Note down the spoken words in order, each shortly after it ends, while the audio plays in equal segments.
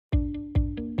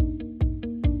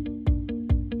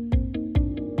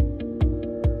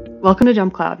Welcome to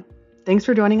JumpCloud. Thanks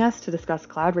for joining us to discuss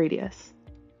Cloud Radius.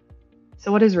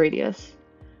 So what is Radius?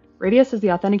 Radius is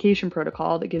the authentication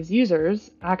protocol that gives users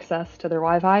access to their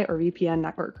Wi-Fi or VPN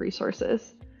network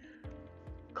resources.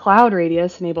 Cloud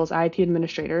Radius enables IT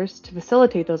administrators to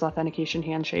facilitate those authentication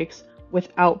handshakes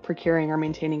without procuring or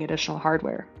maintaining additional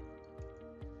hardware.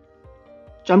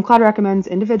 JumpCloud recommends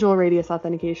individual Radius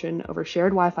authentication over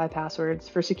shared Wi-Fi passwords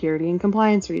for security and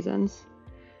compliance reasons.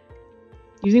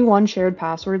 Using one shared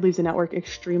password leaves a network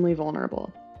extremely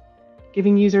vulnerable.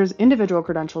 Giving users individual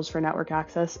credentials for network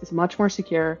access is much more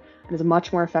secure and is a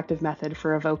much more effective method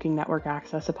for revoking network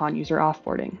access upon user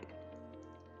offboarding.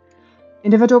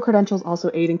 Individual credentials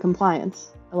also aid in compliance,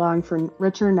 allowing for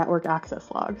richer network access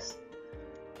logs.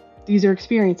 The user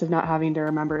experience of not having to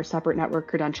remember a separate network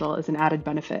credential is an added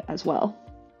benefit as well.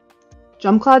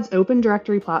 JumpCloud's Open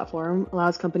Directory platform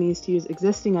allows companies to use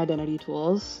existing identity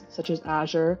tools such as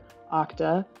Azure,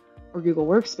 Okta, or Google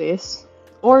Workspace,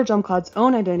 or JumpCloud's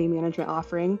own identity management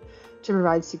offering to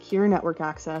provide secure network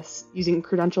access using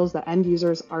credentials that end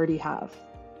users already have.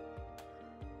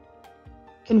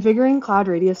 Configuring Cloud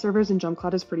Radius servers in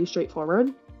JumpCloud is pretty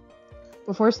straightforward.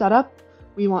 Before setup,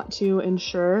 we want to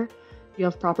ensure you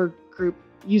have proper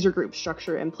user group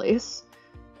structure in place.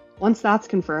 Once that's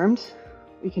confirmed,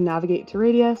 we can navigate to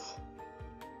Radius,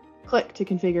 click to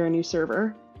configure a new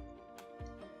server.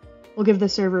 We'll give the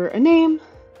server a name,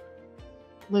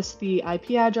 list the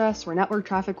IP address where network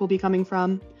traffic will be coming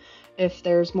from. If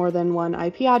there's more than one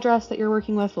IP address that you're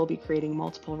working with, we'll be creating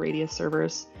multiple Radius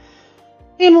servers.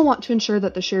 And we'll want to ensure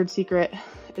that the shared secret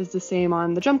is the same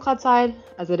on the JumpCloud side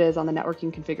as it is on the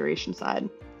networking configuration side.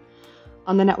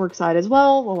 On the network side as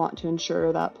well, we'll want to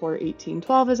ensure that port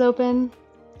 1812 is open,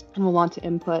 and we'll want to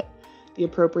input the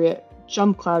appropriate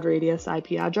JumpCloud Radius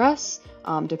IP address,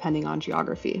 depending on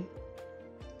geography.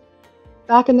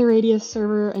 Back in the Radius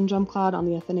server in JumpCloud on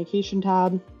the Authentication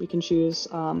tab, we can choose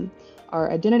our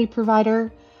identity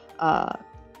provider.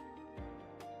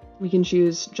 We can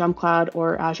choose JumpCloud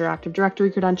or Azure Active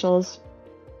Directory credentials.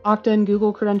 Okta and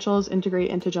Google credentials integrate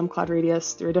into JumpCloud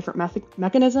Radius through a different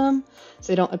mechanism,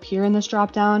 so they don't appear in this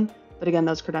dropdown. But again,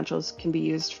 those credentials can be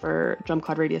used for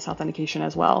JumpCloud Radius authentication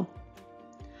as well.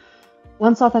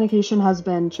 Once authentication has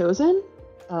been chosen,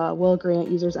 we'll grant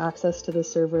users access to the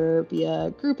server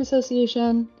via group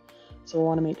association. So we'll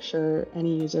want to make sure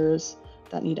any users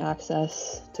that need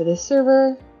access to this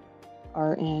server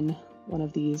are in one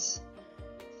of these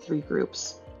three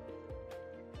groups.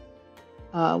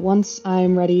 Once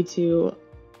I'm ready to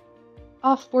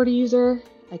offboard a user,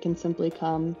 I can simply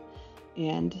come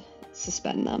and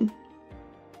suspend them.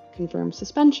 Confirm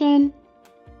suspension.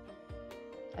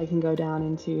 I can go down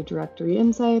into Directory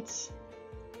Insights.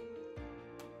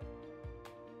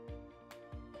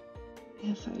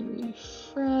 If I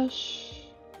refresh,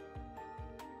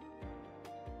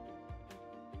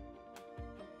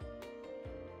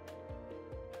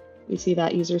 we see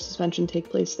that user suspension take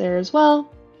place there as well.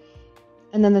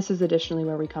 And then this is additionally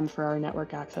where we come for our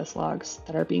network access logs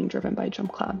that are being driven by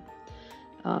JumpCloud.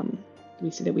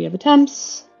 We see that we have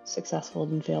attempts, successful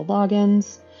and failed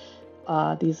logins.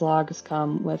 These logs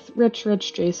come with rich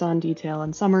JSON detail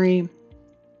and summary.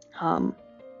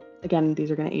 Again, these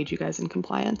are going to aid you guys in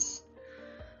compliance.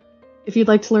 If you'd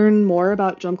like to learn more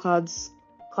about JumpCloud's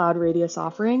Cloud Radius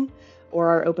offering or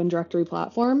our Open Directory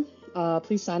platform,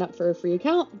 please sign up for a free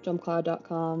account,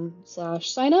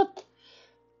 jumpcloud.com/signup.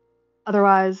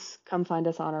 Otherwise, come find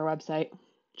us on our website,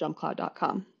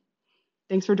 jumpcloud.com.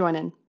 Thanks for joining.